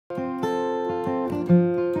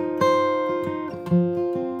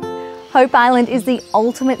Hope Island is the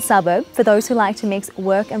ultimate suburb for those who like to mix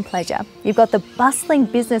work and pleasure. You've got the bustling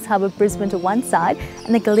business hub of Brisbane to one side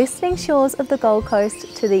and the glistening shores of the Gold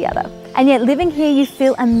Coast to the other. And yet living here you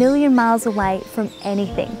feel a million miles away from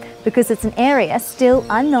anything because it's an area still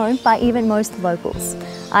unknown by even most locals.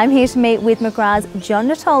 I'm here to meet with McGrath's John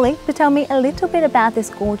Natoli to tell me a little bit about this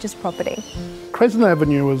gorgeous property. Crescent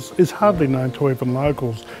Avenue is hardly known to even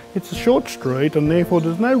locals. It's a short street and therefore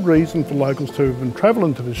there's no reason for locals to even travel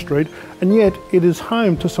into this street, and yet it is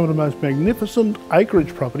home to some of the most magnificent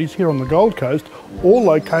acreage properties here on the Gold Coast, all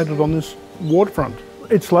located on this waterfront.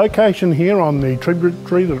 Its location here on the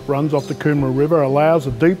tributary that runs off the Coomera River allows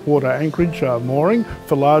a deep water anchorage mooring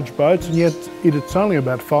for large boats, and yet it's only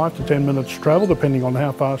about 5 to 10 minutes travel, depending on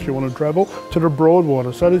how fast you want to travel, to the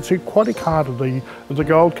Broadwater. So it's the aquatic heart of the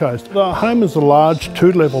Gold Coast. The home is a large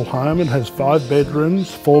 2-level home. It has 5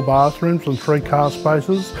 bedrooms, 4 bathrooms and 3 car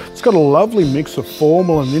spaces. It's got a lovely mix of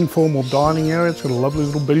formal and informal dining area. It's got a lovely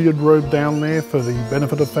little billiard room down there for the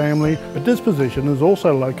benefit of family. But this position is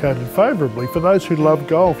also located favourably for those who love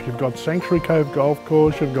golf. You've got Sanctuary Cove Golf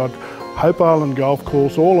Course, you've got Hope Island Golf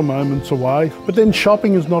Course, all a moments away. But then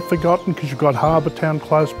shopping is not forgotten because you've got Harbour Town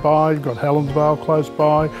close by, you've got Helensvale close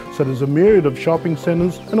by, so there's a myriad of shopping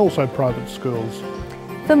centres and also private schools.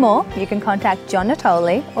 For more, you can contact John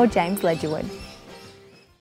Natoli or James Ledgerwood.